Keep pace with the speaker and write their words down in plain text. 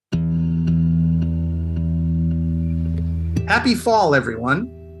Happy fall,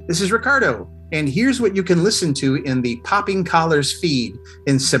 everyone. This is Ricardo, and here's what you can listen to in the Popping Collars feed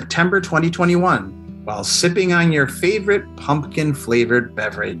in September 2021 while sipping on your favorite pumpkin-flavored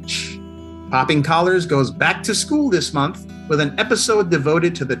beverage. Popping Collars goes back to school this month with an episode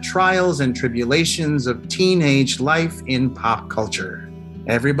devoted to the trials and tribulations of teenage life in pop culture.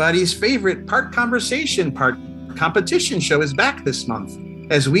 Everybody's favorite part conversation, part competition show is back this month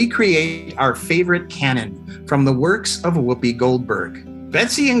as we create our favorite canon from the works of Whoopi Goldberg.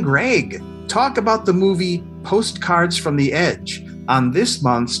 Betsy and Greg talk about the movie Postcards from the Edge on this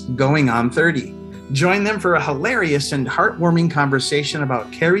month's Going on 30. Join them for a hilarious and heartwarming conversation about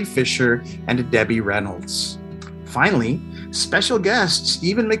Carrie Fisher and Debbie Reynolds. Finally, special guest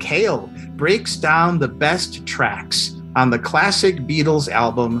Stephen McHale breaks down the best tracks on the classic Beatles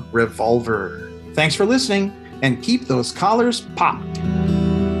album Revolver. Thanks for listening, and keep those collars popped.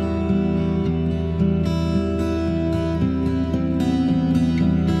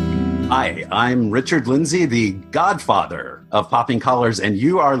 Hi, I'm Richard Lindsay, the godfather of Popping Collars, and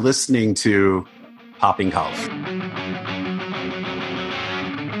you are listening to Popping Collars.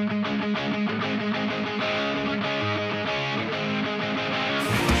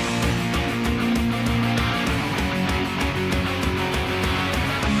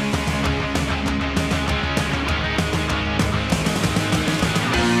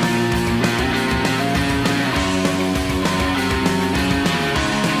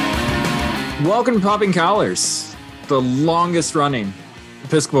 Welcome to Popping Collars, the longest running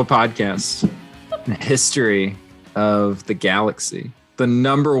Episcopal podcast in the history of the galaxy. The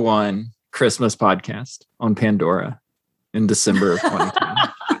number one Christmas podcast on Pandora in December of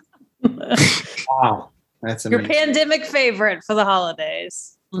 2020. Wow, that's amazing. Your pandemic favorite for the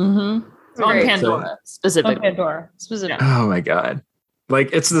holidays. Mm-hmm. On Pandora, specifically. On Pandora, specifically. Oh my God.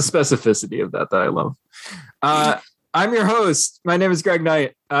 Like, it's the specificity of that I love. I'm your host. My name is Greg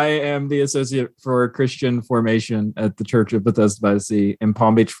Knight. I am the Associate for Christian Formation at the Church of Bethesda by the Sea in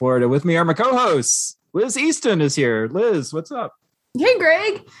Palm Beach, Florida. With me are my co-hosts. Liz Easton is here. Liz, what's up? Hey,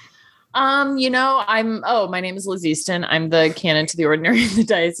 Greg. My name is Liz Easton. I'm the canon to the ordinary in the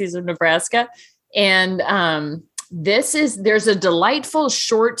Diocese of Nebraska. And there's a delightful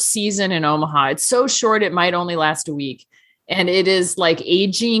short season in Omaha. It's so short, it might only last a week. And it is like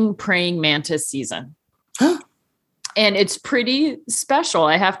aging praying mantis season. And it's pretty special,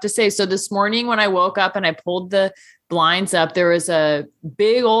 I have to say. So this morning when I woke up and I pulled the blinds up, there was a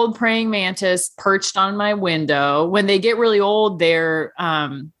big old praying mantis perched on my window. When they get really old, they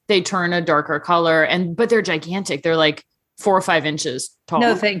turn a darker color, but they're gigantic. They're like 4 or 5 inches tall.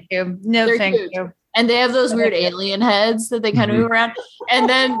 No, thank you. No, thank you. And they have those weird alien heads that they kind of move around. And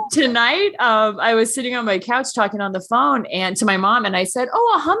then tonight, I was sitting on my couch talking on the phone and to my mom, and I said,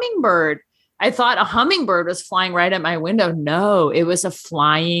 "Oh, a hummingbird." I thought a hummingbird was flying right at my window. No, it was a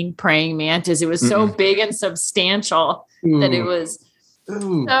flying praying mantis. It was so big and substantial that it was.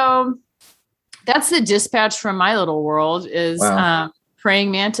 So that's the dispatch from my little world is praying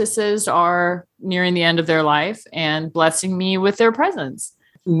mantises are nearing the end of their life and blessing me with their presence.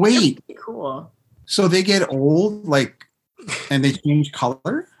 Wait. Cool. So they get old, and they change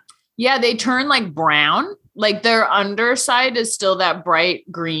color? Yeah, they turn like brown. Like their underside is still that bright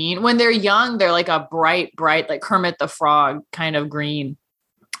green. When they're young, they're like a bright, like Kermit the Frog kind of green.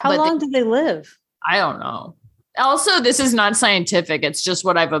 How long do they live? I don't know. Also, this is not scientific. It's just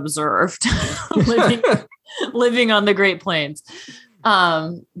what I've observed living on the Great Plains.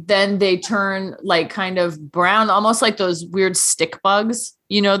 Then they turn like kind of brown, almost like those weird stick bugs,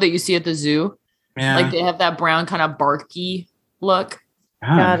 that you see at the zoo. Yeah. Like they have that brown kind of barky look.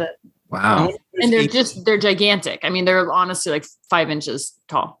 Got it. Wow. And they're gigantic. I mean, they're honestly like 5 inches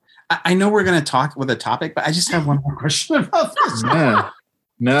tall. I know we're going to talk with a topic, but I just have one more question about this. Yeah.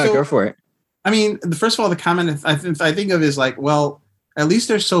 No, go for it. I mean, first of all, the comment I think of is like, well, at least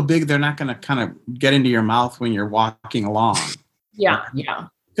they're so big, they're not going to kind of get into your mouth when you're walking along. Yeah. Yeah.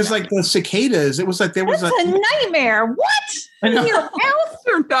 Because like the cicadas, it was like there was That's a nightmare. What? In your mouth?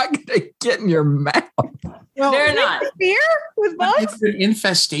 They're not going to get in your mouth. Well, they're not. Fear with bugs? It's an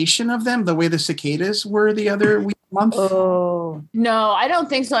infestation of them, the way the cicadas were the other month. Oh. No, I don't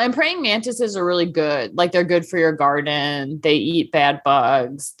think so. And praying mantises are really good. Like they're good for your garden. They eat bad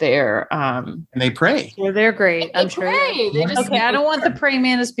bugs. They're and they pray. Well, they're great. I'm sure. Okay, I don't want the praying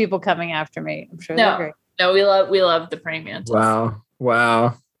mantis people coming after me. I'm sure they're great. No, we love the praying mantis.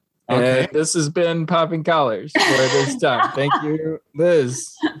 Wow. Okay. And this has been Popping Collars for this time. Thank you,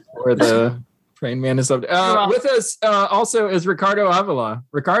 Liz, for the praying mantis update. With us also is Ricardo Avila.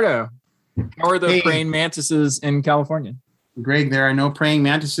 Ricardo, how are the praying mantises in California? Greg, there are no praying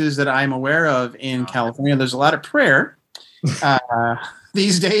mantises that I'm aware of in California. There's a lot of prayer.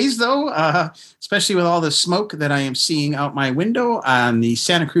 These days, though, especially with all the smoke that I am seeing out my window on the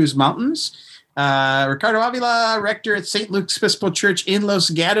Santa Cruz Mountains. Ricardo Avila, rector at St. Luke's Episcopal Church in Los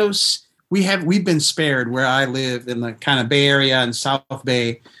Gatos. We've been spared where I live in the kind of Bay Area and South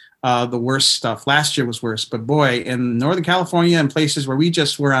Bay. The worst stuff. Last year was worse, but boy, in Northern California and places where we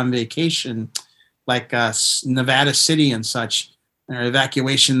just were on vacation, like Nevada City and such, there are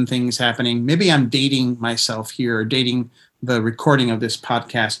evacuation things happening. Maybe I'm dating myself here, or dating the recording of this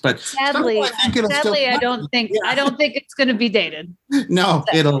podcast, but sadly, I don't think it's going to be dated. No,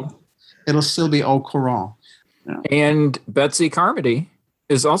 it'll still be au courant. Yeah. And Betsy Carmody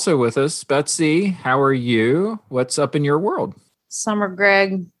is also with us. Betsy, how are you? What's up in your world? Summer,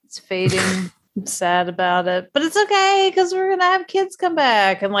 Greg, it's fading. I'm sad about it, but it's okay because we're gonna have kids come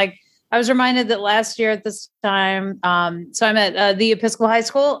back. And like, I was reminded that last year at this time, so I'm at the Episcopal High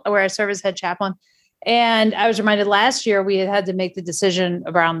School where I serve as head chaplain. And I was reminded last year we had to make the decision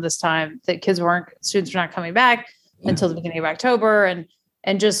around this time that students were not coming back until the beginning of October.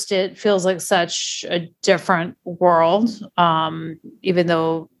 And just, it feels like such a different world, even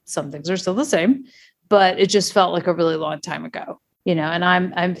though some things are still the same, but it just felt like a really long time ago, and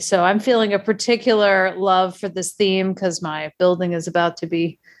I'm feeling a particular love for this theme because my building is about to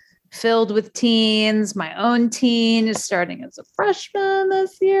be filled with teens. My own teen is starting as a freshman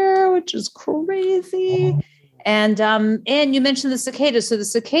this year, which is crazy. And you mentioned the cicadas. So the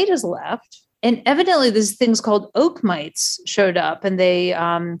cicadas left, and evidently these things called oak mites showed up, and they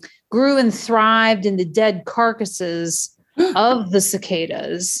grew and thrived in the dead carcasses of the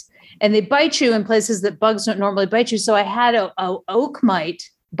cicadas. And they bite you in places that bugs don't normally bite you. So I had a oak mite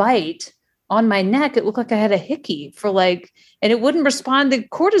bite on my neck. It looked like I had a hickey and it wouldn't respond to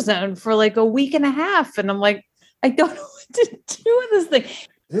cortisone for like a week and a half. And I'm like, I don't know what to do with this thing.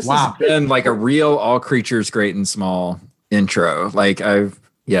 This has been like a real All Creatures Great and Small intro.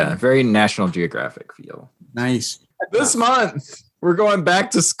 Very National Geographic feel. Nice. This month, we're going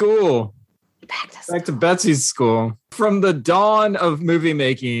back to school. Back to Betsy's school. From the dawn of movie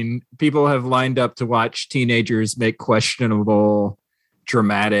making, people have lined up to watch teenagers make questionable,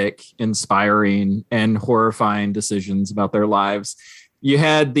 dramatic, inspiring, and horrifying decisions about their lives. You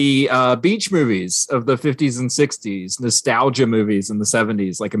had the beach movies of the 50s and 60s, nostalgia movies in the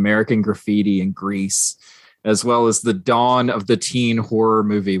 70s, like American Graffiti and Grease, as well as the dawn of the teen horror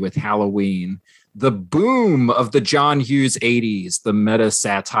movie with Halloween, the boom of the John Hughes 80s, the meta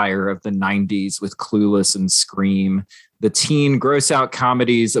satire of the 90s with Clueless and Scream, the teen gross out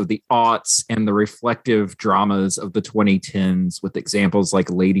comedies of the aughts, and the reflective dramas of the 2010s with examples like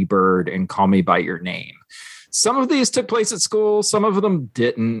Lady Bird and Call Me by Your Name. Some of these took place at school, some of them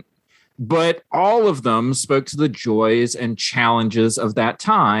didn't, but all of them spoke to the joys and challenges of that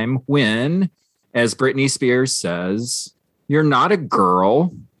time when, as Britney Spears says, you're not a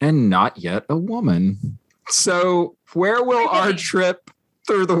girl and not yet a woman. So where will our trip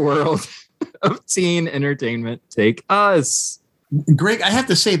through the world of teen entertainment take us? Greg, I have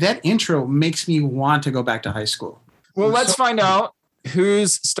to say that intro makes me want to go back to high school. Well, let's find out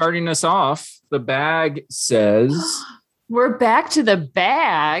who's starting us off. The bag says... We're back to the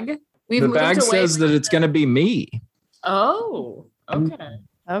bag. The bag says that it's going to be me. Oh,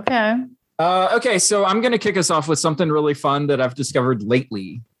 okay. Okay, so I'm going to kick us off with something really fun that I've discovered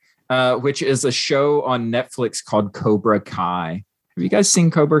lately, which is a show on Netflix called Cobra Kai. Have you guys seen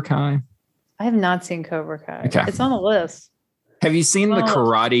Cobra Kai? I have not seen Cobra Kai. Okay. It's on the list. Have you seen The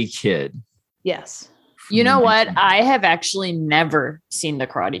Karate Kid? Yes. You know what? I have actually never seen The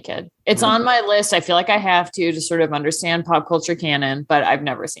Karate Kid. It's on my list. I feel like I have to sort of understand pop culture canon, but I've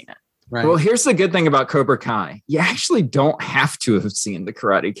never seen it. Right. Well, here's the good thing about Cobra Kai. You actually don't have to have seen The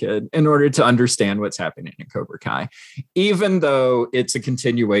Karate Kid in order to understand what's happening in Cobra Kai, even though it's a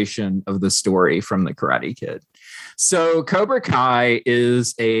continuation of the story from The Karate Kid. So Cobra Kai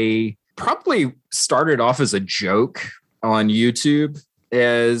is probably started off as a joke on YouTube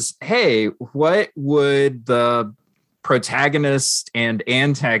as, hey, what would the protagonist and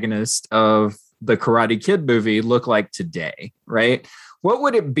antagonist of the Karate Kid movie look like today, right? What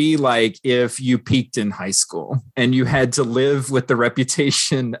would it be like if you peaked in high school and you had to live with the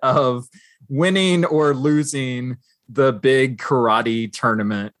reputation of winning or losing the big karate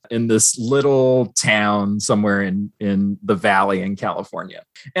tournament in this little town somewhere in the valley in California?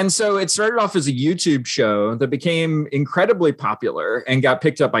 And so it started off as a YouTube show that became incredibly popular and got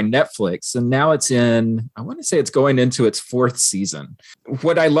picked up by Netflix. And now it's going into its 4th season.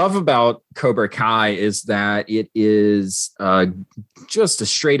 What I love about Cobra Kai is that it is just a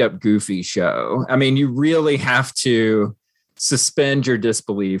straight up goofy show. I mean, you really have to suspend your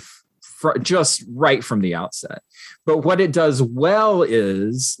disbelief just right from the outset. But what it does well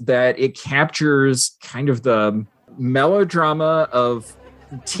is that it captures kind of the melodrama of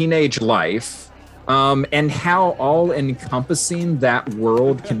teenage life, and how all encompassing that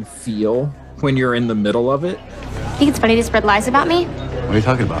world can feel when you're in the middle of it. Think it's funny to spread lies about me? What are you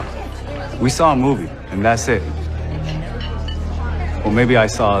talking about? We saw a movie, and that's it. Well, maybe I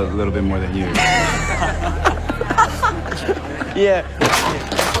saw a little bit more than you. Yeah.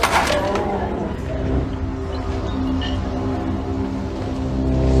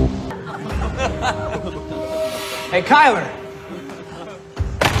 Hey, Kyler.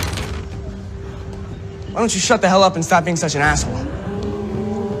 Why don't you shut the hell up and stop being such an asshole?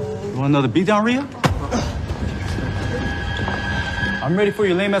 You want another beatdown, Rhea? I'm ready for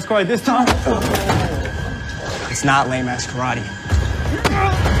your lame-ass karate this time. It's not lame-ass karate.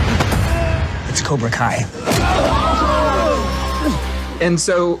 It's Cobra Kai. And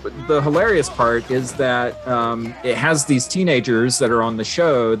so the hilarious part is that it has these teenagers that are on the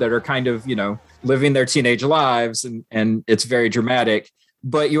show that are kind of, living their teenage lives, and it's very dramatic.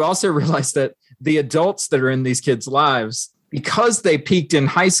 But you also realize that the adults that are in these kids' lives, because they peaked in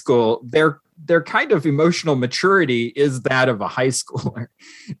high school, their kind of emotional maturity is that of a high schooler.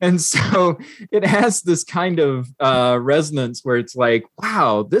 And so it has this kind of resonance where it's like,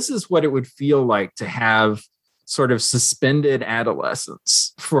 wow, this is what it would feel like to have sort of suspended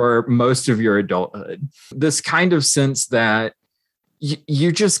adolescence for most of your adulthood. This kind of sense that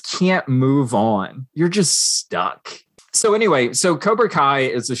you just can't move on. You're just stuck. So anyway, so Cobra Kai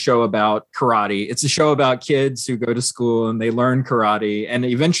is a show about karate. It's a show about kids who go to school and they learn karate, and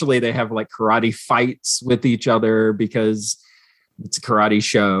eventually they have like karate fights with each other because it's a karate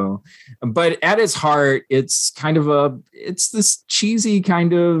show. But at its heart, it's this cheesy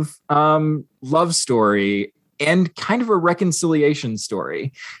kind of love story and kind of a reconciliation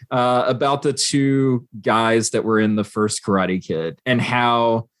story about the two guys that were in the first Karate Kid, and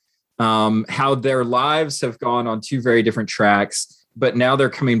how their lives have gone on two very different tracks, but now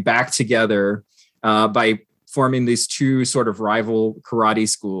they're coming back together by forming these two sort of rival karate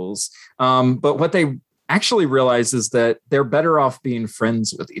schools. But what they actually realize is that they're better off being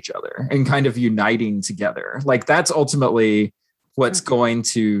friends with each other and kind of uniting together. Like that's ultimately what's going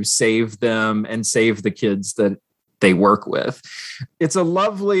to save them and save the kids that they work with. It's a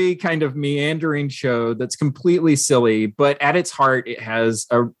lovely kind of meandering show that's completely silly, but at its heart, it has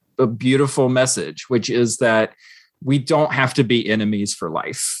a beautiful message, which is that we don't have to be enemies for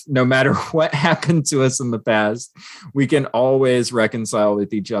life. No matter what happened to us in the past, we can always reconcile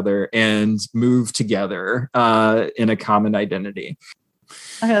with each other and move together in a common identity.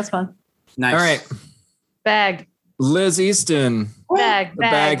 Okay, that's fun. Nice. All right. Bag. Liz Easton.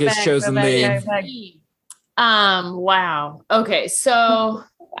 Bag has chosen the... Wow. Okay. So,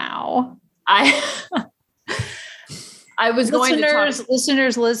 wow. I was going to talk.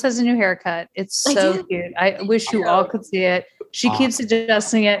 Listeners, Liz has a new haircut. It's so cute. I wish you all could see it. She keeps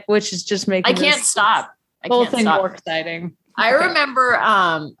adjusting it, which is just making I can't stop. Whole thing more exciting. I remember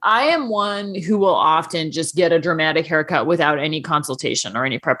I am one who will often just get a dramatic haircut without any consultation or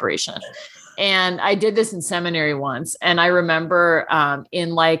any preparation. And I did this in seminary once. And I remember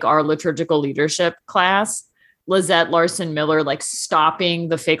in like our liturgical leadership class, Lizette Larson Miller, like stopping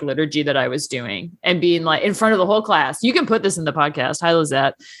the fake liturgy that I was doing and being like in front of the whole class. You can put this in the podcast. Hi,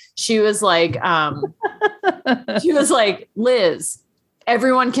 Lizette. She was like, Liz,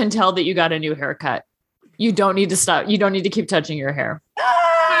 everyone can tell that you got a new haircut. You don't need to stop. You don't need to keep touching your hair.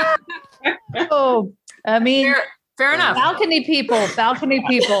 Oh, I mean, fair enough. Balcony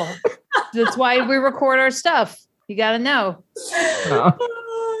people. That's why we record our stuff. You got to know.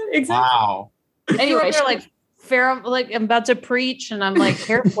 Exactly. Wow. Anyway, they're like, like I'm about to preach and I'm like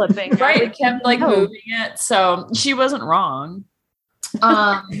hair flipping. Right. I kept like moving it. So she wasn't wrong.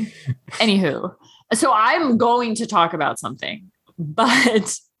 Anywho, so I'm going to talk about something,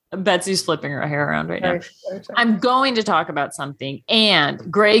 but Betsy's flipping her hair around right now. Sorry. I'm going to talk about something,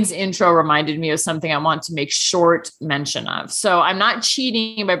 and Greg's intro reminded me of something I want to make short mention of. So I'm not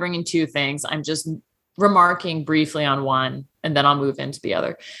cheating by bringing two things. I'm just remarking briefly on one, and then I'll move into the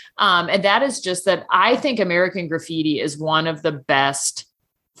other. And that is just that I think American Graffiti is one of the best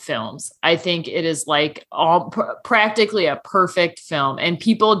films. I think it is like practically a perfect film, and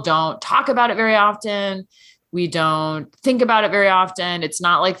people don't talk about it very often. We don't think about it very often. It's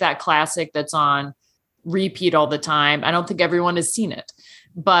not like that classic that's on repeat all the time. I don't think everyone has seen it,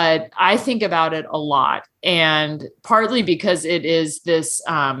 but I think about it a lot. And partly because it is this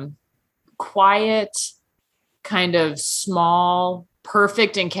quiet, kind of small,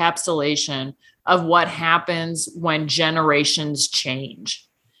 perfect encapsulation of what happens when generations change.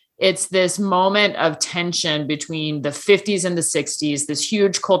 It's this moment of tension between the 50s and the 60s, this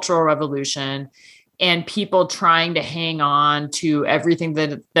huge cultural revolution, and people trying to hang on to everything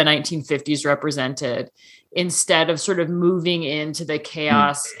that the 1950s represented instead of sort of moving into the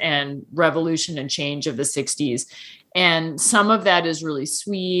chaos and revolution and change of the 60s. And some of that is really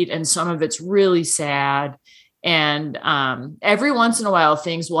sweet and some of it's really sad. And every once in a while,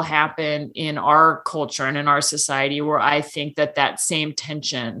 things will happen in our culture and in our society where I think that that same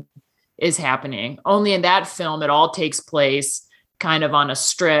tension is happening. Only in that film, it all takes place kind of on a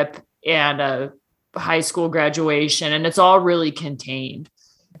strip and a high school graduation, and it's all really contained.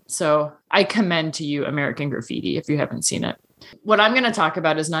 So I commend to you American Graffiti if you haven't seen it. What I'm going to talk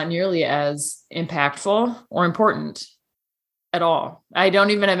about is not nearly as impactful or important at all. I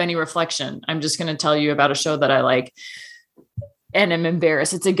don't even have any reflection. I'm just going to tell you about a show that I like and I'm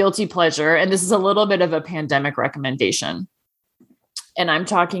embarrassed. It's a guilty pleasure. And this is a little bit of a pandemic recommendation. And I'm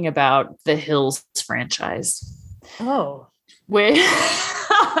talking about the Hills franchise. Oh, Wait.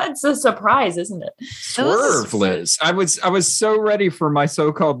 It's a surprise, isn't it? Swerve, Liz. I was so ready for My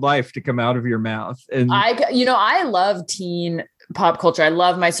So-Called Life to come out of your mouth. And I love teen pop culture. I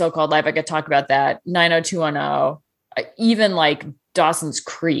love My So-Called Life. I could talk about that. 90210. Even like Dawson's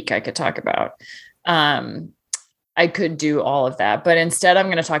Creek, I could talk about. I could do all of that. But instead, I'm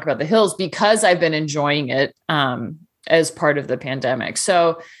going to talk about The Hills because I've been enjoying it as part of the pandemic.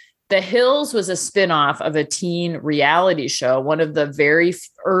 So The Hills was a spinoff of a teen reality show, one of the very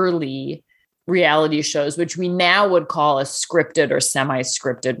early reality shows, which we now would call a scripted or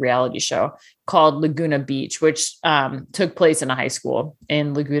semi-scripted reality show called Laguna Beach, which took place in a high school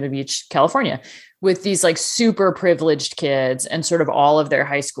in Laguna Beach, California, with these like super privileged kids and sort of all of their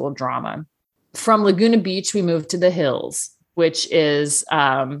high school drama. From Laguna Beach, we moved to The Hills, which is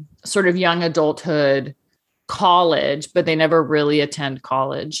sort of young adulthood college, but they never really attend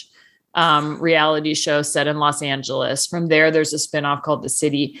college. Reality show set in Los Angeles. From there's a spinoff called The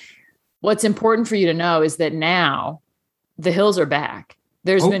City. What's important for you to know is that now The Hills are back.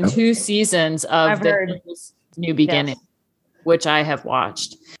 There's been 2 seasons of The Hills New Beginning, which I have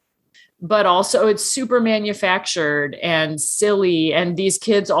watched. But also it's super manufactured and silly. And these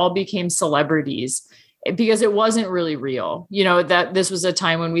kids all became celebrities because it wasn't really real. You know, that this was a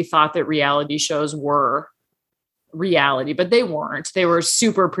time when we thought that reality shows were reality, but they weren't. They were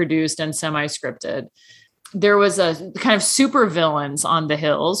super produced and semi-scripted. There was a kind of super villains on The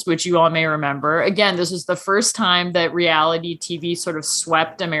Hills, which you all may remember. Again, this was the first time that reality TV sort of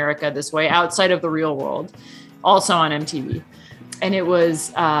swept America this way outside of the real world, also on MTV. And it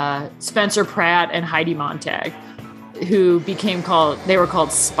was Spencer Pratt and Heidi Montag, who they were called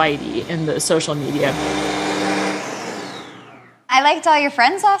Spidey in the social media. I liked all your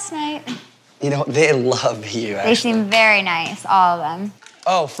friends last night. You know, they love you, actually. They seem very nice, all of them.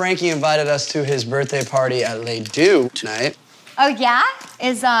 Oh, Frankie invited us to his birthday party at Les Deux tonight. Oh, yeah?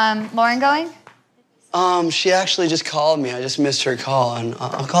 Is Lauren going? She actually just called me. I just missed her call, and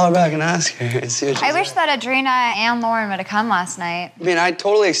I'll call her back and ask her and see what she I wish that Adrena and Lauren would have come last night. I mean, I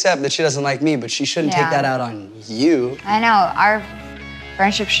totally accept that she doesn't like me, but she shouldn't take that out on you. I know. Our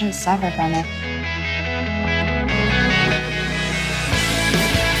friendship shouldn't suffer from it.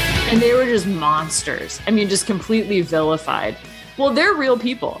 And they were just monsters. I mean, just completely vilified. Well, they're real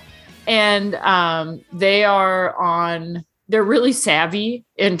people. And they're really savvy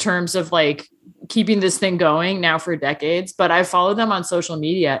in terms of like keeping this thing going now for decades. But I follow them on social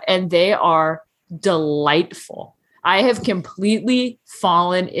media and they are delightful. I have completely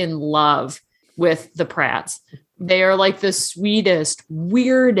fallen in love with the Pratts. They are like the sweetest,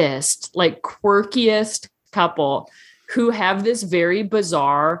 weirdest, like quirkiest couple who have this very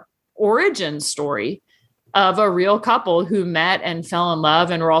bizarre origin story of a real couple who met and fell in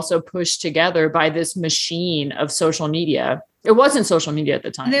love and were also pushed together by this machine of social media. It wasn't social media at the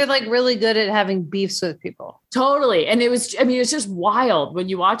time. They're like really good at having beefs with people. Totally. And it's just wild when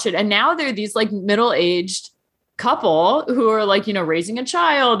you watch it. And now they're these like middle-aged couple who are like, you know, raising a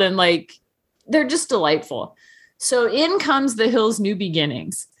child and like, they're just delightful. So in comes The Hills New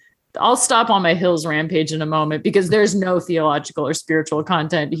Beginnings. I'll stop on my Hills rampage in a moment because there's no theological or spiritual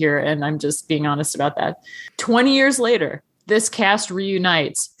content here. And I'm just being honest about that. 20 years later, this cast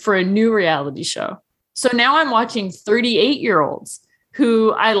reunites for a new reality show. So now I'm watching 38-year-olds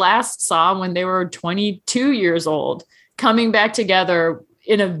who I last saw when they were 22 years old coming back together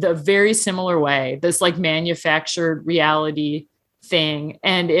in a very similar way, this like manufactured reality thing.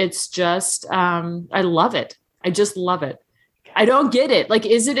 And it's just, I love it. I just love it. I don't get it. Like,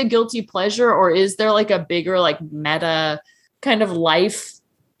 is it a guilty pleasure or is there like a bigger, like meta kind of life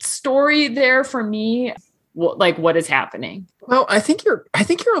story there for me? what is happening. Well, I think you're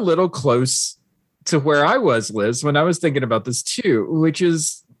a little close to where I was, Liz, when I was thinking about this too, which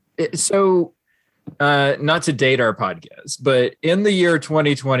is so not to date our podcast, but in the year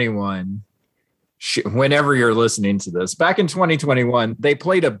 2021, whenever you're listening to this, back in 2021, they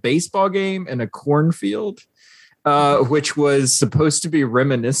played a baseball game in a cornfield, which was supposed to be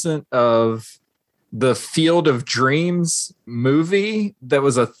reminiscent of the Field of Dreams movie that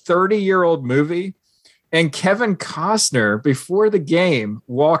was a 30-year-old movie. And Kevin Costner, before the game,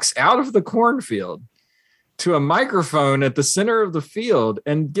 walks out of the cornfield to a microphone at the center of the field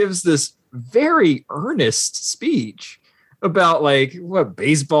and gives this very earnest speech about like what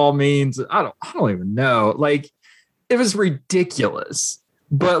baseball means. I don't even know. Like, it was ridiculous,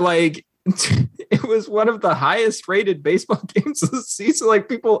 but like it was one of the highest rated baseball games of the season. Like,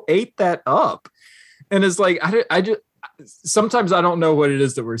 people ate that up, and it's like I just sometimes I don't know what it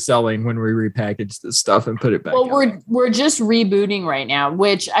is that we're selling when we repackage this stuff and put it back. Well, we're just rebooting right now,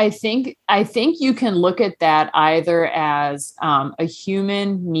 which I think you can look at that either as a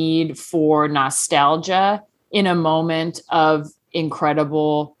human need for nostalgia in a moment of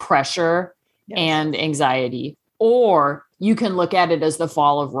incredible pressure and anxiety, or you can look at it as the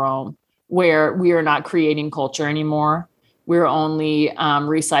fall of Rome, where we are not creating culture anymore. We're only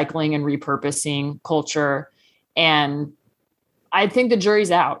recycling and repurposing culture. And I think the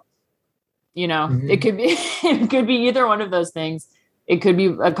jury's out. You know, it could be either one of those things. It could be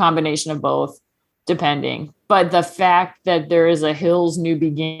a combination of both, depending. But the fact that there is a Hills New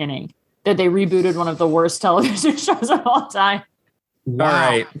Beginning, that they rebooted one of the worst television shows of all time. Wow. All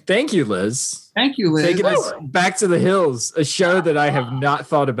right. Thank you, Liz. Thank you, Liz. Taking us back to the Hills, a show that I have not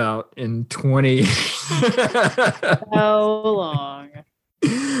thought about in 20. So long.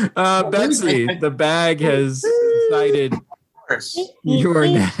 Betsy, the bag has decided you're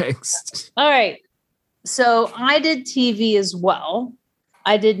next. All right. So I did TV as well.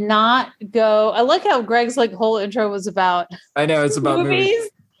 I did not go. I like how Greg's like whole intro was about. I know it's about movies.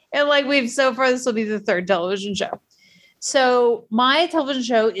 And like so far, this will be the third television show. So my television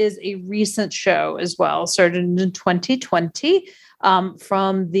show is a recent show as well, started in 2020.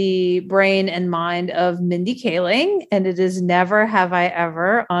 From the brain and mind of Mindy Kaling, and it is Never Have I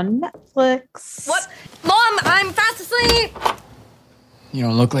Ever on Netflix. What? Mom, I'm fast asleep! You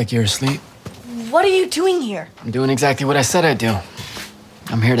don't look like you're asleep. What are you doing here? I'm doing exactly what I said I'd do.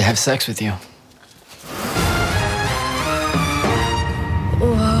 I'm here to have sex with you.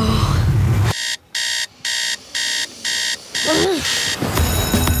 Whoa.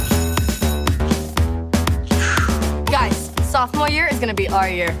 Sophomore year is gonna be our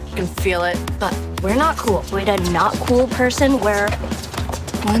year. You can feel it. But we're not cool. Would a not cool person wear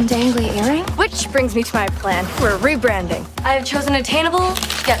one dangly earring? Which brings me to my plan. We're rebranding. I have chosen attainable,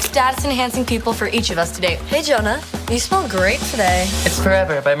 yet status-enhancing people for each of us today. Hey, Jonah. You smell great today. It's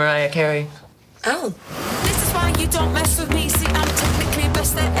Forever by Mariah Carey. Oh. This is why you don't mess with me. See, I'm technically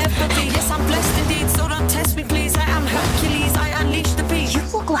best there ever be. Yes, I'm blessed indeed, so don't test me, please. I am Hercules. I unleash the beast. You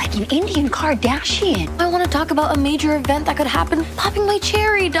look like an Indian Kardashian. I want to talk about a major event that could happen. Popping my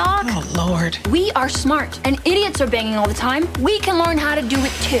cherry, Doc. Oh, Lord. We are smart, and idiots are banging all the time. We can learn how to do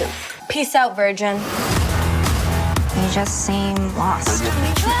it too. Peace out, virgin. You just seem lost.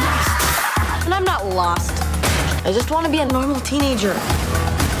 And I'm not lost. I just want to be a normal teenager.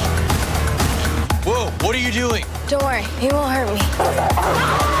 Whoa, what are you doing? Don't worry, he won't hurt me.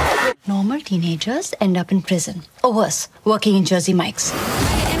 Normal teenagers end up in prison. Or worse, working in Jersey Mike's.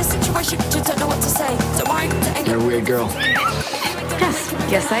 In a situation, you don't know what to say. So why to You're a weird girl.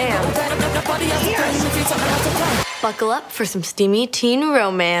 Yes, I am. Buckle up for some steamy teen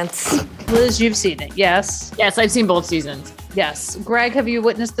romance. Liz, you've seen it, yes? Yes, I've seen both seasons. Yes. Greg, have you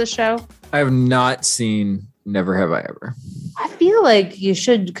witnessed the show? I have not seen Never Have I Ever. I feel like you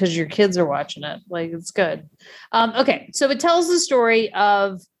should because your kids are watching it. Like, it's good. Okay, so it tells the story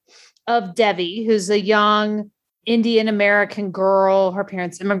of Devi, who's a young Indian American girl. Her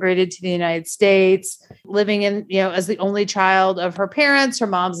parents immigrated to the United States, living in, as the only child of her parents. Her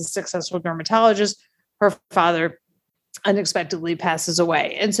mom's a successful dermatologist. Her father unexpectedly passes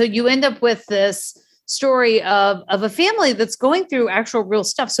away. And so you end up with this story of a family that's going through actual real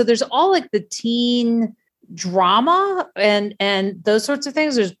stuff. So there's all like the teen drama and those sorts of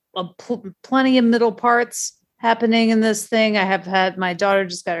things. There's plenty of middle parts happening in this thing. I have had my daughter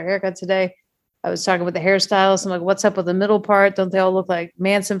just got her haircut today. I was talking with the hairstylist. I'm like, what's up with the middle part? Don't they all look like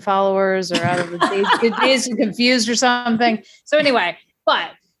Manson followers or out of the Dazed and Confused or something? So anyway,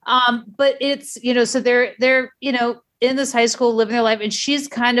 but it's, so they're, in this high school living their life, and she's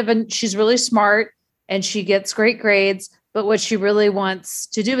she's really smart and she gets great grades, but what she really wants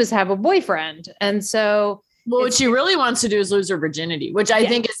to do is have a boyfriend. And so well, what she really wants to do is lose her virginity, which I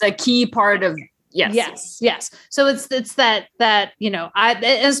think is a key part of Yes. So it's that, you know,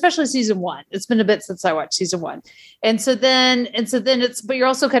 especially season 1, it's been a bit since I watched season 1. And so then but you're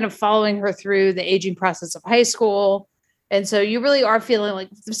also kind of following her through the aging process of high school. And so you really are feeling like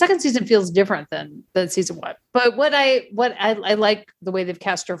the second season feels different than season 1. But what I like the way they've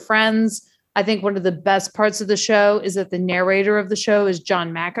cast her friends. I think one of the best parts of the show is that the narrator of the show is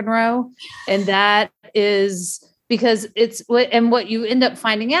John McEnroe. And that is because what you end up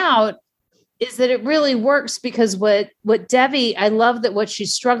finding out is that it really works because what Devi, I love that what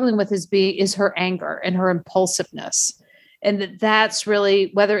she's struggling with is her anger and her impulsiveness. And that's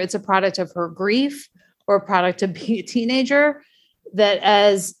really, whether it's a product of her grief or a product of being a teenager, that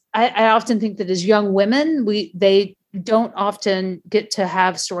as I often think that as young women, they don't often get to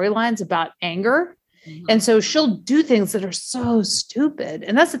have storylines about anger. Mm-hmm. And so she'll do things that are so stupid.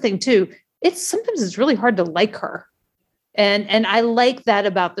 And that's the thing too. Sometimes it's really hard to like her. And I like that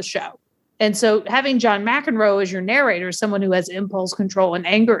about the show. And so having John McEnroe as your narrator, someone who has impulse control and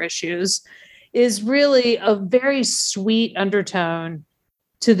anger issues, is really a very sweet undertone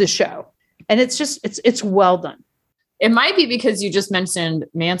to the show. And it's well done. It might be because you just mentioned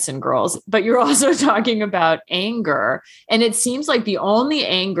Manson girls, but you're also talking about anger. And it seems like the only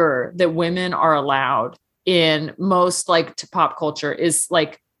anger that women are allowed in most pop culture is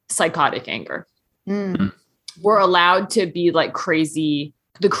like psychotic anger. Mm. We're allowed to be like crazy,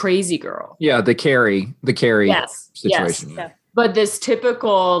 the crazy girl. Yeah, the Carrie situation. Yes. Yeah. But this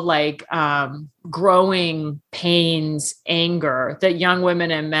typical growing pains, anger that young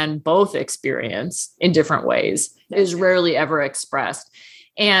women and men both experience in different ways is rarely ever expressed.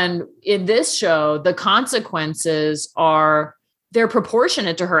 And in this show, the consequences they're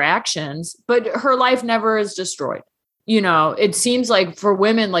proportionate to her actions, but her life never is destroyed. You know, it seems like for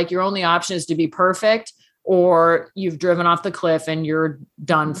women, like your only option is to be perfect, or you've driven off the cliff and you're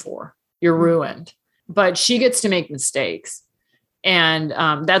done for, you're ruined. But she gets to make mistakes. And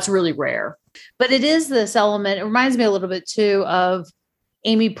that's really rare. But it is this element. It reminds me a little bit too of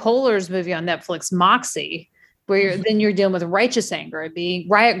Amy Poehler's movie on Netflix, Moxie, where you're dealing with righteous anger, being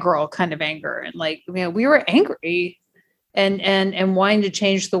Riot Girl kind of anger. And we were angry and wanting to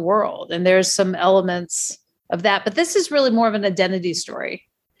change the world. And there's some elements of that, but this is really more of an identity story.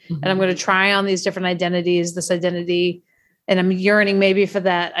 Mm-hmm. And I'm going to try on these different identities, this identity. And I'm yearning maybe for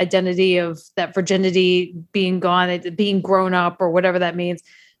that identity of that virginity being gone, being grown up or whatever that means.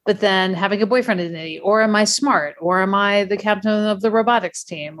 But then having a boyfriend identity, or am I smart? Or am I the captain of the robotics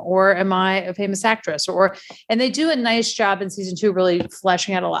team? Or am I a famous actress? And they do a nice job in season 2, really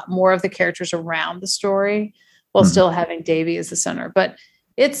fleshing out a lot more of the characters around the story while still having Davy as the center. But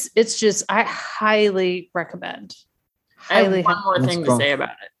it's just, I highly recommend. I have one more thing to say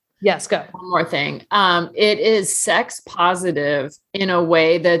about it. Yes, go. One more thing. It is sex positive in a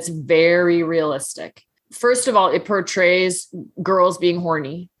way that's very realistic. First of all, it portrays girls being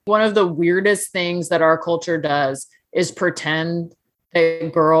horny. One of the weirdest things that our culture does is pretend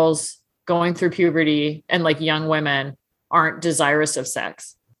that girls going through puberty and like young women aren't desirous of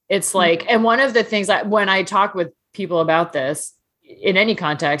sex. It's like, and one of the things when I talk with people about this in any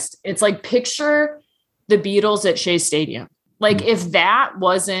context, it's like, picture the Beatles at Shea Stadium. Like, if that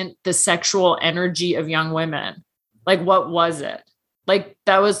wasn't the sexual energy of young women, like, what was it? Like,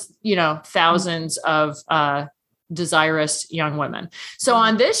 that was, thousands of desirous young women. So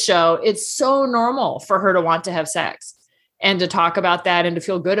on this show, it's so normal for her to want to have sex and to talk about that and to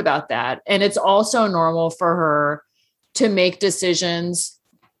feel good about that. And it's also normal for her to make decisions,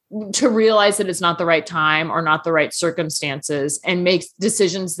 to realize that it's not the right time or not the right circumstances, and make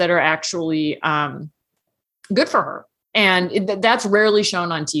decisions that are actually good for her. And that's rarely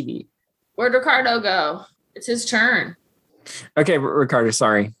shown on TV. Where'd Ricardo go? It's his turn. Okay, Ricardo,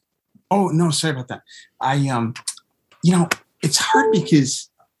 sorry. Oh, no, sorry about that. It's hard because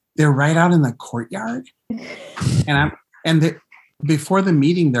they're right out in the courtyard. Before the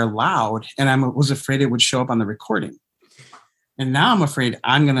meeting, they're loud, and I was afraid it would show up on the recording. And now I'm afraid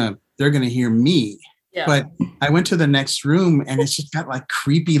they're going to hear me. Yeah. But I went to the next room and it's just got like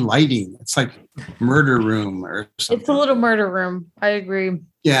creepy lighting. It's like murder room or something. It's a little murder room. I agree.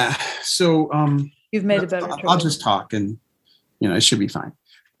 Yeah. So you've made a better choice. I'll just talk and it should be fine.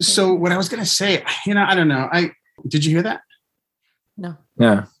 So what I was going to say, I don't know. Did you hear that? No.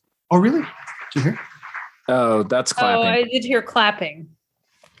 Yeah. Oh, really? Did you hear? Oh, that's clapping. Oh, I did hear clapping.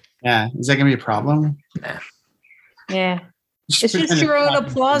 Yeah. Is that going to be a problem? Yeah. It's just your own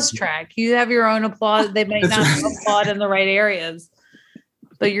applause track. You have your own applause. They might not applaud in the right areas,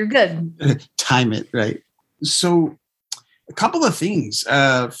 but you're good. Time it right. So a couple of things.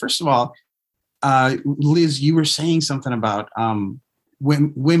 First of all, Liz, you were saying something about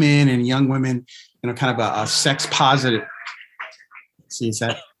women and young women, kind of a sex positive. See, is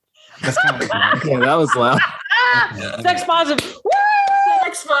that? That's kind of yeah, that was loud. Sex positive. Woo!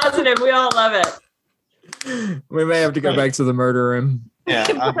 Sex positive. We all love it. We may have to go back to the murder room. Yeah.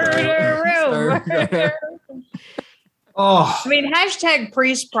 Murder room. Oh, I mean, hashtag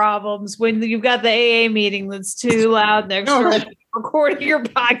priest problems when you've got the AA meeting that's too loud next door recording your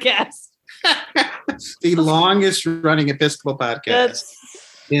podcast. The longest running Episcopal podcast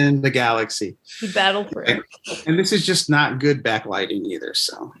in the galaxy. You battle for it. And this is just not good backlighting either.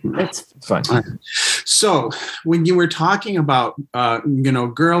 So it's fine. So when you were talking about,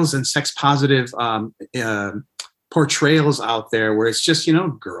 girls and sex positive portrayals out there where it's just,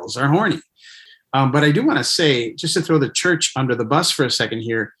 girls are horny. But I do want to say, just to throw the church under the bus for a second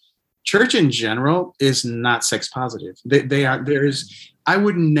here, church in general is not sex positive. I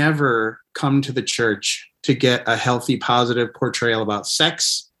would never come to the church to get a healthy, positive portrayal about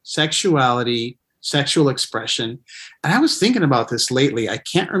sex, sexuality, sexual expression. And I was thinking about this lately. I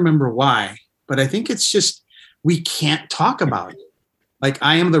can't remember why, but I think it's just, we can't talk about it. Like,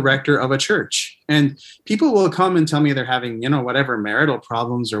 I am the rector of a church, and people will come and tell me they're having, whatever marital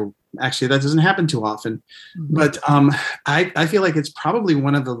problems, or actually that doesn't happen too often. But I feel like it's probably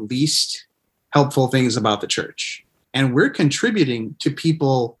one of the least helpful things about the church. And we're contributing to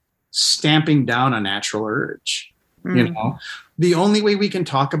people stamping down a natural urge. The only way we can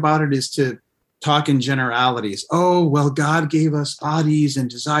talk about it is to talk in generalities. Oh, well, God gave us bodies and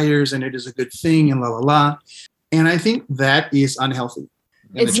desires, and it is a good thing, and la, la, la. And I think that is unhealthy.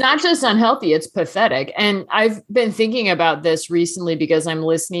 It's not just unhealthy, it's pathetic. And I've been thinking about this recently because I'm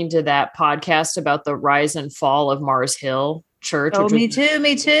listening to that podcast about the rise and fall of Mars Hill Church. Oh, me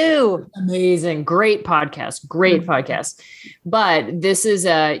too. Amazing. Great podcast. Podcast. But this is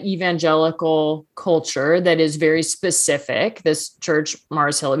a evangelical culture that is very specific. This church,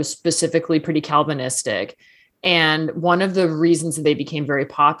 Mars Hill, it was specifically pretty Calvinistic. And one of the reasons that they became very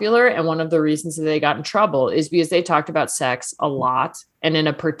popular and one of the reasons that they got in trouble is because they talked about sex a lot and in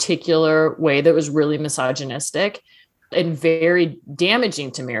a particular way that was really misogynistic and very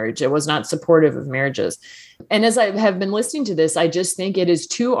damaging to marriage. It was not supportive of marriages. And as I have been listening to this, I just think it is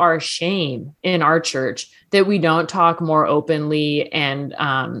to our shame in our church that we don't talk more openly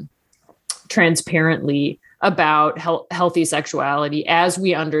and transparently about healthy sexuality as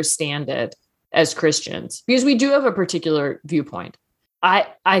we understand it as Christians, because we do have a particular viewpoint.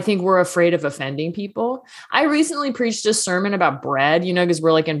 I think we're afraid of offending people. I recently preached a sermon about bread, because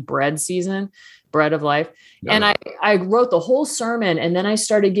we're like in bread season, bread of life. No. And I wrote the whole sermon, and then I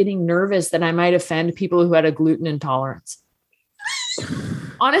started getting nervous that I might offend people who had a gluten intolerance.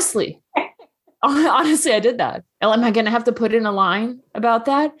 Honestly, I did that. Am I going to have to put in a line about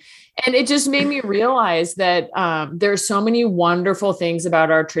that? And it just made me realize that there's so many wonderful things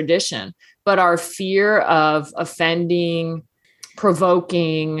about our tradition, but our fear of offending,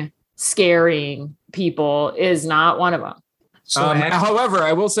 provoking, scaring people is not one of them. However,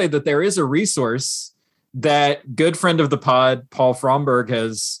 I will say that there is a resource that good friend of the pod, Paul Fromberg,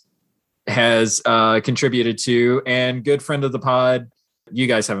 has contributed to, and good friend of the pod, you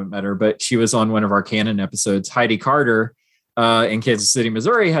guys haven't met her, but she was on one of our canon episodes, Heidi Carter, in Kansas City,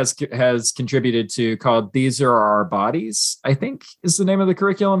 Missouri, has contributed to, called These Are Our Bodies, I think is the name of the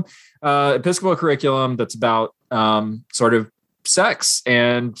curriculum, Episcopal curriculum that's about sort of sex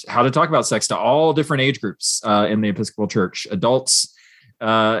and how to talk about sex to all different age groups in the Episcopal Church, adults,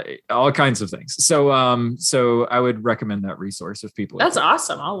 all kinds of things. So I would recommend that resource if people. That's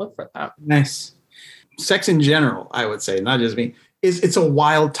awesome. I'll look for that. Nice. Sex in general, I would say, not just me, it's a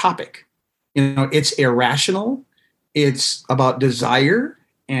wild topic. It's irrational. It's about desire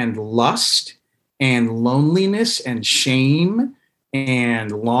and lust and loneliness and shame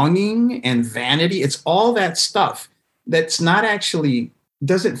and longing and vanity. It's all that stuff that's not actually,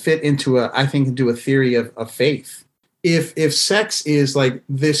 doesn't fit into a theory of faith. If sex is like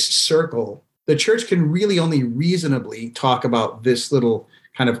this circle, the church can really only reasonably talk about this little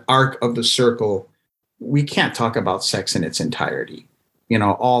kind of arc of the circle. We can't talk about sex in its entirety.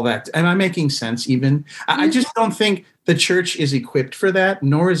 All that. Am I making sense even? I just don't think the church is equipped for that,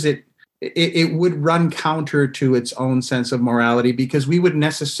 nor is it would run counter to its own sense of morality, because we would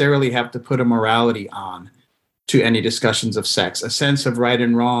necessarily have to put a morality on to any discussions of sex, a sense of right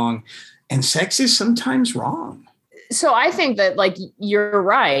and wrong. And sex is sometimes wrong. So I think that you're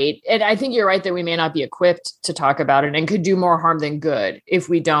right. And I think you're right that we may not be equipped to talk about it and could do more harm than good if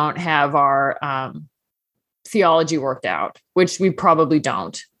we don't have our theology worked out, which we probably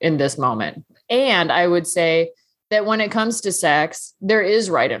don't in this moment. And I would say that when it comes to sex, there is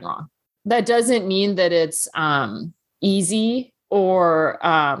right and wrong. That doesn't mean that it's easy or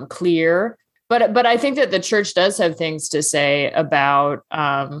clear. But I think that the church does have things to say about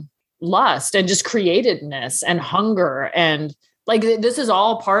lust and just createdness and hunger. And like, this is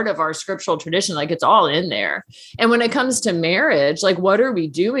all part of our scriptural tradition. Like, it's all in there. And when it comes to marriage, like, what are we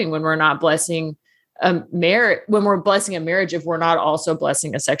doing when we're not blessing when we're blessing a marriage, if we're not also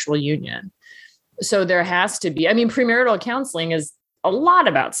blessing a sexual union? So there has to be, I mean, premarital counseling is a lot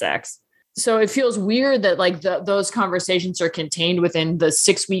about sex. So it feels weird that like those conversations are contained within the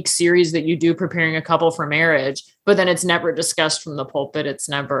 6-week series that you do preparing a couple for marriage, but then it's never discussed from the pulpit. It's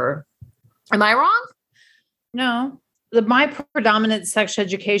never, am I wrong? No, my predominant sex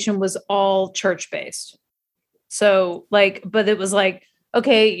education was all church-based. So like, but it was like,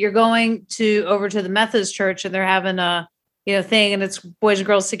 okay, you're going over to the Methodist church and they're having a, thing, and it's boys and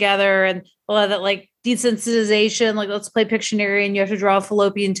girls together, and a lot of that like desensitization, like let's play Pictionary and you have to draw a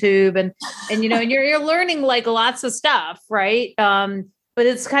fallopian tube and you're learning like lots of stuff, right? But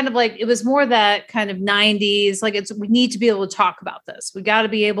it's kind of like, it was more that kind of 90s, like we need to be able to talk about this. We got to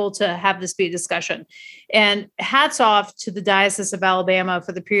be able to have this be a discussion. And hats off to the Diocese of Alabama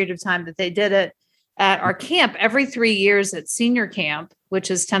for the period of time that they did it at our camp every 3 years at senior camp,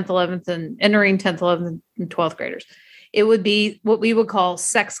 which is 10th, 11th, and entering 10th, 11th, and 12th graders. It would be what we would call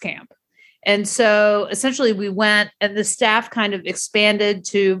sex camp. And so essentially we went, and the staff kind of expanded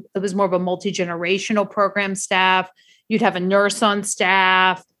to, it was more of a multi-generational program staff. You'd have a nurse on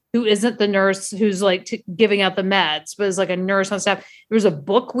staff who isn't the nurse who's like giving out the meds, but is like a nurse on staff. There was a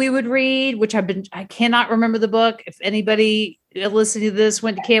book we would read, which I cannot remember the book. If anybody listening to this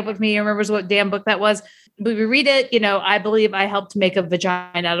went to camp with me and remembers what damn book that was, but we read it. I believe I helped make a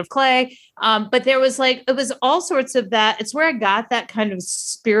vagina out of clay. But there was like, it was all sorts of that. It's where I got that kind of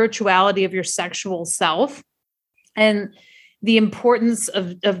spirituality of your sexual self and the importance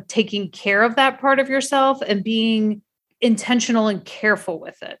of taking care of that part of yourself and being intentional and careful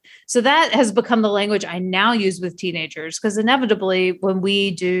with it. So that has become the language I now use with teenagers, because inevitably when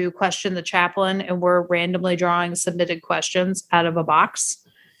we do question the chaplain and we're randomly drawing submitted questions out of a box,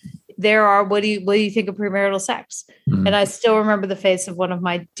 there are, what do you think of premarital sex? Mm-hmm. And I still remember the face of one of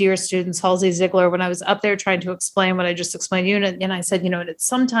my dear students, Halsey Ziegler, when I was up there trying to explain what I just explained to you. And I said,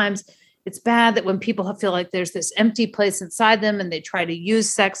 sometimes it's bad that when people feel like there's this empty place inside them and they try to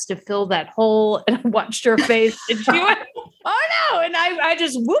use sex to fill that hole. And I watched her face and she went, oh no. And I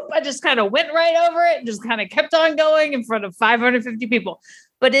just kind of went right over it and just kind of kept on going in front of 550 people.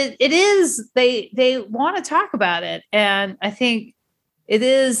 But it is, they want to talk about it. And I think it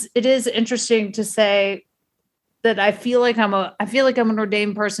is interesting to say that I feel like I'm an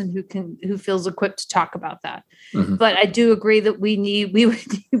ordained person who feels equipped to talk about that. Mm-hmm. But I do agree that we would need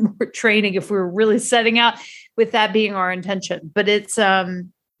more training if we were really setting out with that being our intention. But it's I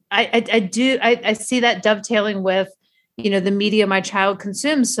see that dovetailing with, the media my child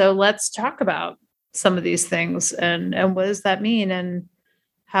consumes. So let's talk about some of these things and what does that mean? And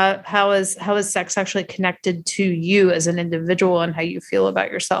how is sex actually connected to you as an individual and how you feel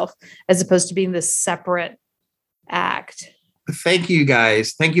about yourself, as opposed to being this separate act. Thank you,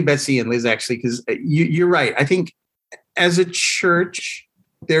 guys. Thank you, Betsy and Liz, actually, because you're right. I think as a church,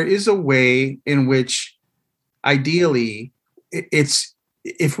 there is a way in which ideally it's,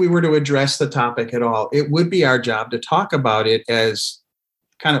 if we were to address the topic at all, it would be our job to talk about it as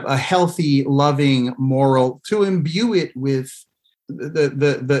kind of a healthy, loving, moral, to imbue it with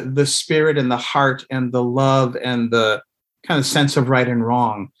the spirit and the heart and the love and the kind of sense of right and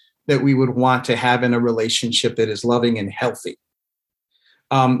wrong that we would want to have in a relationship that is loving and healthy.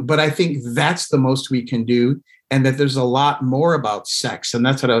 But I think that's the most we can do, and that there's a lot more about sex. And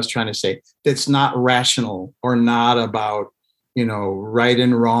that's what I was trying to say. That's not rational or not about, right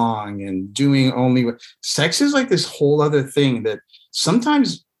and wrong and doing only what sex is. Like this whole other thing that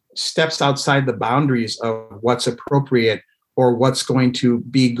sometimes steps outside the boundaries of what's appropriate or what's going to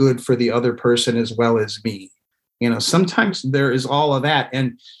be good for the other person as well as me. Sometimes there is all of that.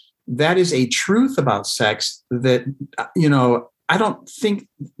 And that is a truth about sex that, I don't think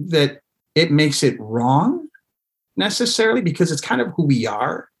that it makes it wrong necessarily, because it's kind of who we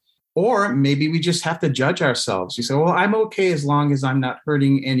are. Or maybe we just have to judge ourselves. You say, well, I'm okay as long as I'm not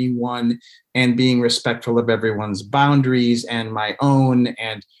hurting anyone and being respectful of everyone's boundaries and my own,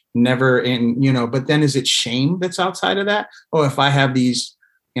 and never but then is it shame that's outside of that? Oh, if I have these,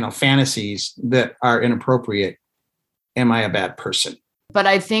 fantasies that are inappropriate, am I a bad person? But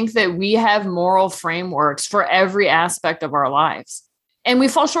I think that we have moral frameworks for every aspect of our lives, and we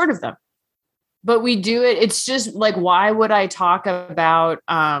fall short of them. But we do it. It's just like, why would I talk about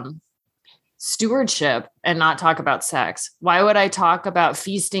stewardship and not talk about sex? Why would I talk about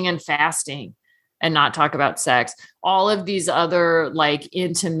feasting and fasting and not talk about sex? All of these other like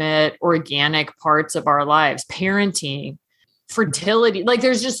intimate, organic parts of our lives, parenting, fertility, like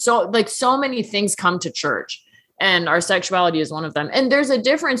there's just so many things come to church, and our sexuality is one of them. And there's a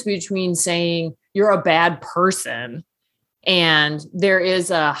difference between saying you're a bad person and there is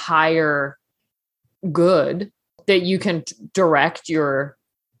a higher good that you can direct your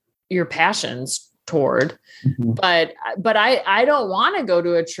passions toward. Mm-hmm. But I don't want to go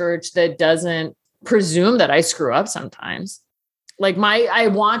to a church that doesn't presume that I screw up sometimes. Like I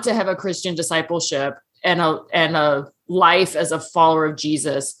want to have a Christian discipleship and a life as a follower of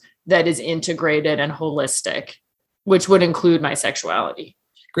Jesus that is integrated and holistic, which would include my sexuality.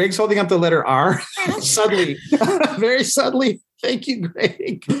 Greg's holding up the letter R subtly, very subtly. Thank you,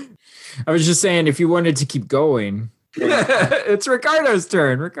 Greg. I was just saying, if you wanted to keep going, it's Ricardo's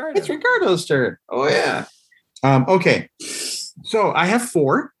turn. It's Ricardo's turn. Oh yeah. Okay. So I have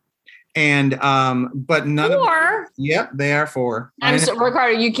 4, and but none 4? of. Yep, they are 4.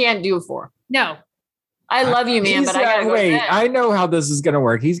 Ricardo, you can't do 4. No. I love you, man, but I gotta go wait. to bed. I know how this is going to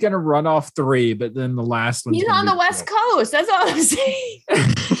work. He's going to run off 3, but then the last one. He's on the West Coast. That's all I'm saying.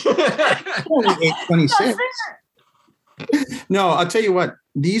 Only 8:26. No, I'll tell you what.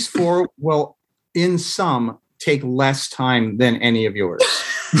 These 4 will, in sum, take less time than any of yours.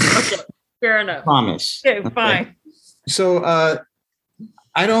 Okay, fair enough. Promise. Okay, fine. So,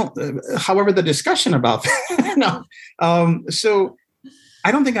 I don't. However, the discussion about that. No. So,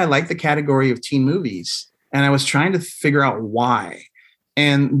 I don't think I like the category of teen movies, and I was trying to figure out why.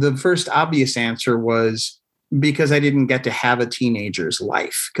 And the first obvious answer was because I didn't get to have a teenager's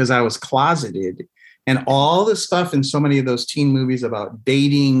life because I was closeted, and all the stuff in so many of those teen movies about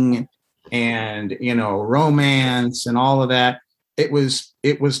dating and, romance and all of that, it was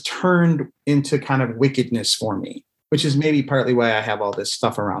turned into kind of wickedness for me, which is maybe partly why I have all this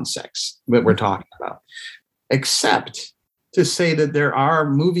stuff around sex that we're talking about. Except to say that there are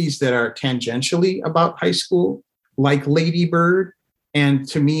movies that are tangentially about high school, like Lady Bird, and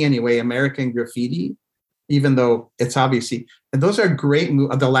to me anyway, American Graffiti, even though it's obviously, and those are great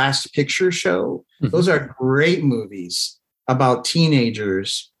movies. The Last Picture Show, those are great movies about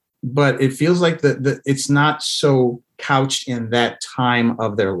teenagers, but it feels like it's not so couched in that time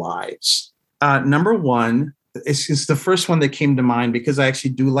of their lives. Number 1, it's the first one that came to mind because I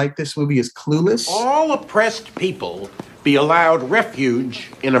actually do like this movie, is Clueless. All oppressed people be allowed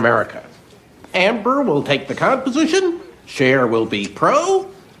refuge in America. Amber will take the con position. Cher will be pro.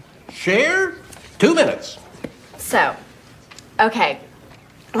 Cher, 2 minutes. So, okay.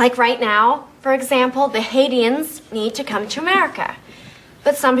 Like right now, for example, the Haitians need to come to America.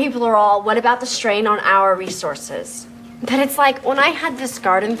 But some people are all, what about the strain on our resources? But it's like when I had this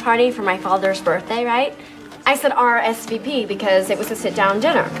garden party for my father's birthday, right? I said RSVP because it was a sit-down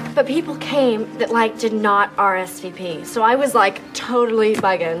dinner. But people came that did not RSVP. So I was totally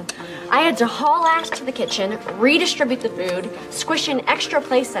bugging. I had to haul ass to the kitchen, redistribute the food, squish in extra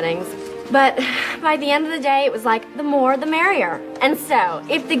place settings. But by the end of the day, it was the more the merrier. And so,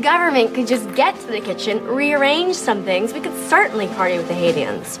 if the government could just get to the kitchen, rearrange some things, we could certainly party with the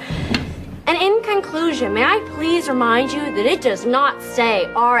Haitians. And in conclusion, may I please remind you that it does not say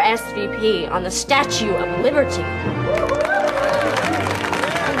RSVP on the Statue of Liberty.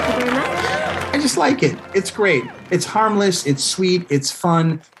 Thank you very much. I just like it. It's great. It's harmless. It's sweet. It's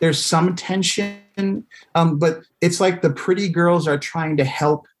fun. There's some tension, but it's like the pretty girls are trying to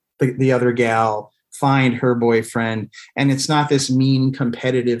help the other gal find her boyfriend, and it's not this mean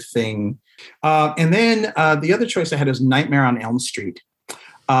competitive thing. And then the other choice I had was Nightmare on Elm Street.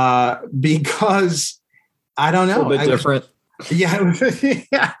 Because I don't know. A little bit different.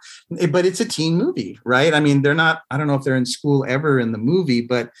 Yeah. But it's a teen movie, right? I mean, I don't know if they're in school ever in the movie,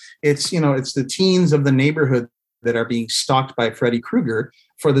 but it's the teens of the neighborhood that are being stalked by Freddy Krueger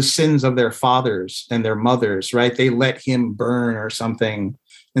for the sins of their fathers and their mothers, right? They let him burn or something.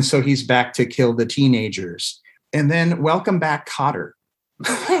 And so he's back to kill the teenagers. And then Welcome Back, Kotter.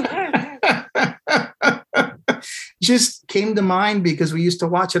 Just came to mind because we used to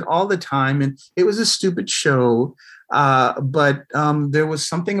watch it all the time, and it was a stupid show, but there was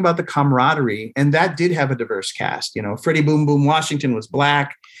something about the camaraderie, and that did have a diverse cast. Freddie Boom Boom Washington was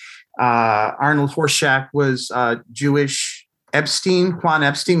Black, Arnold Horshack was Jewish, Juan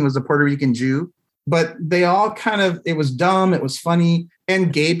Epstein was a Puerto Rican Jew, but they all it was dumb, it was funny,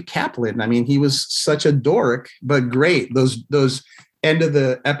 and Gabe Kaplan, I mean, he was such a dork, but great. Those end of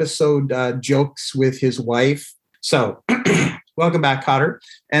the episode jokes with his wife. So Welcome Back, Kotter.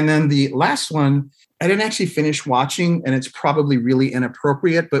 And then the last one, I didn't actually finish watching, and it's probably really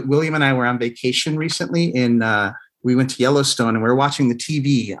inappropriate, but William and I were on vacation recently we went to Yellowstone, and we were watching the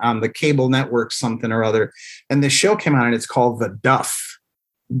TV on the cable network, something or other. And the show came on, and it's called The Duff,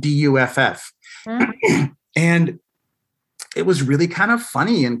 Duff. And it was really kind of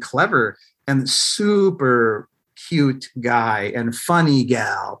funny and clever and super cute guy and funny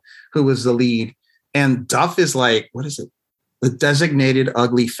gal who was the lead. And Duff is like, what is it? The designated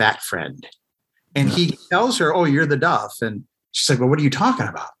ugly fat friend. And he tells her, oh, you're the Duff. And she's like, well, what are you talking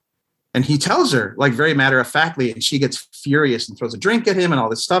about? And he tells her, like, very matter-of-factly, and she gets furious and throws a drink at him and all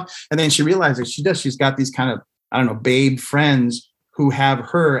this stuff. And then she realizes she's got these kind of, I don't know, babe friends who have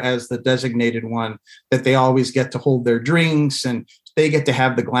her as the designated one, that they always get to hold their drinks and they get to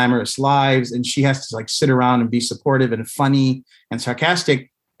have the glamorous lives. And she has to like sit around and be supportive and funny and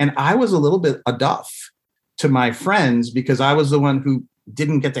sarcastic. And I was a little bit a Duff to my friends because I was the one who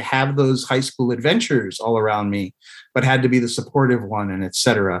didn't get to have those high school adventures all around me, but had to be the supportive one and et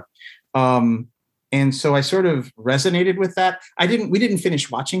cetera. And so I sort of resonated with that. We didn't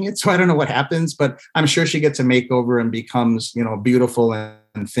finish watching it, so I don't know what happens, but I'm sure she gets a makeover and becomes, beautiful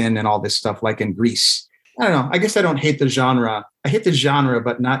and thin and all this stuff like in Grease. I don't know. I guess I don't hate the genre. I hate the genre,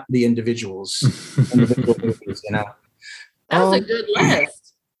 but not the individuals. Individual movies, That was a good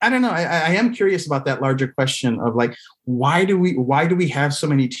list. I don't know. I am curious about that larger question of like, why do we have so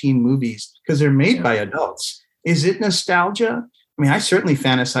many teen movies? Because they're made by adults. Is it nostalgia? I mean, I certainly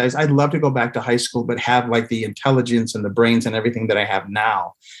fantasize. I'd love to go back to high school, but have like the intelligence and the brains and everything that I have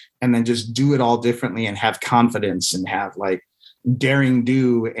now, and then just do it all differently and have confidence and have like daring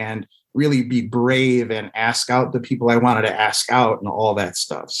do and really be brave and ask out the people I wanted to ask out and all that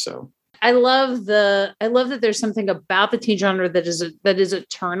stuff. So I love that there's something about the teen genre that is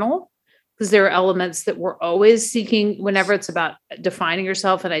eternal, because there are elements that we're always seeking whenever it's about defining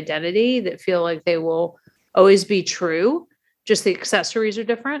yourself and identity that feel like they will always be true. Just the accessories are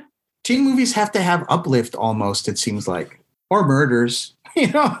different. Teen movies have to have uplift almost, it seems like, or murders,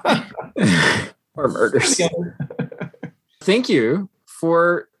 or murders. Thank you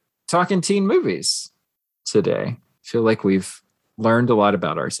for talking teen movies today. I feel like we've learned a lot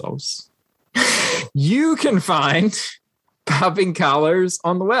about ourselves. You can find Popping Collars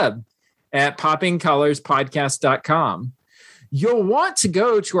on the web at poppingcollarspodcast.com. You'll want to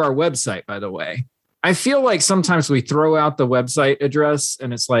go to our website, by the way. I feel like sometimes we throw out the website address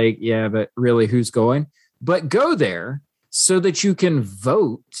and it's like, yeah, but really who's going? But go there so that you can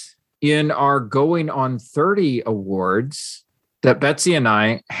vote in our Going on 30 awards that Betsy and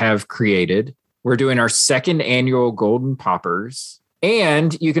I have created. We're doing our second annual Golden Poppers.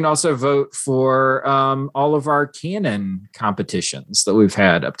 And you can also vote for all of our canon competitions that we've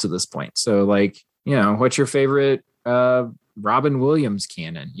had up to this point. So like, what's your favorite Robin Williams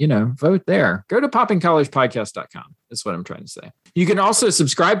canon? Vote there. Go to poppingcollarspodcast.com. That's what I'm trying to say. You can also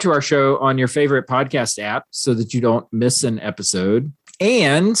subscribe to our show on your favorite podcast app so that you don't miss an episode.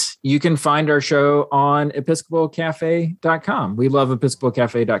 And you can find our show on episcopalcafe.com. We love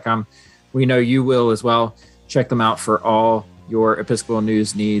episcopalcafe.com. We know you will as well. Check them out for all your Episcopal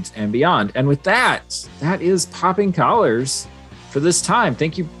news, needs, and beyond. And with that is Popping Collars for this time.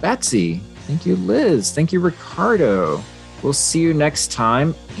 Thank you, Betsy. Thank you, Liz. Thank you, Ricardo. We'll see you next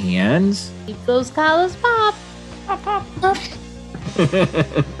time, and keep those collars pop. Pop, pop, pop.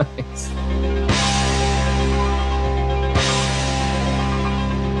 Nice.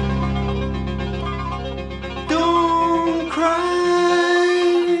 Don't cry.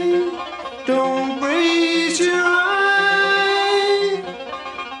 Don't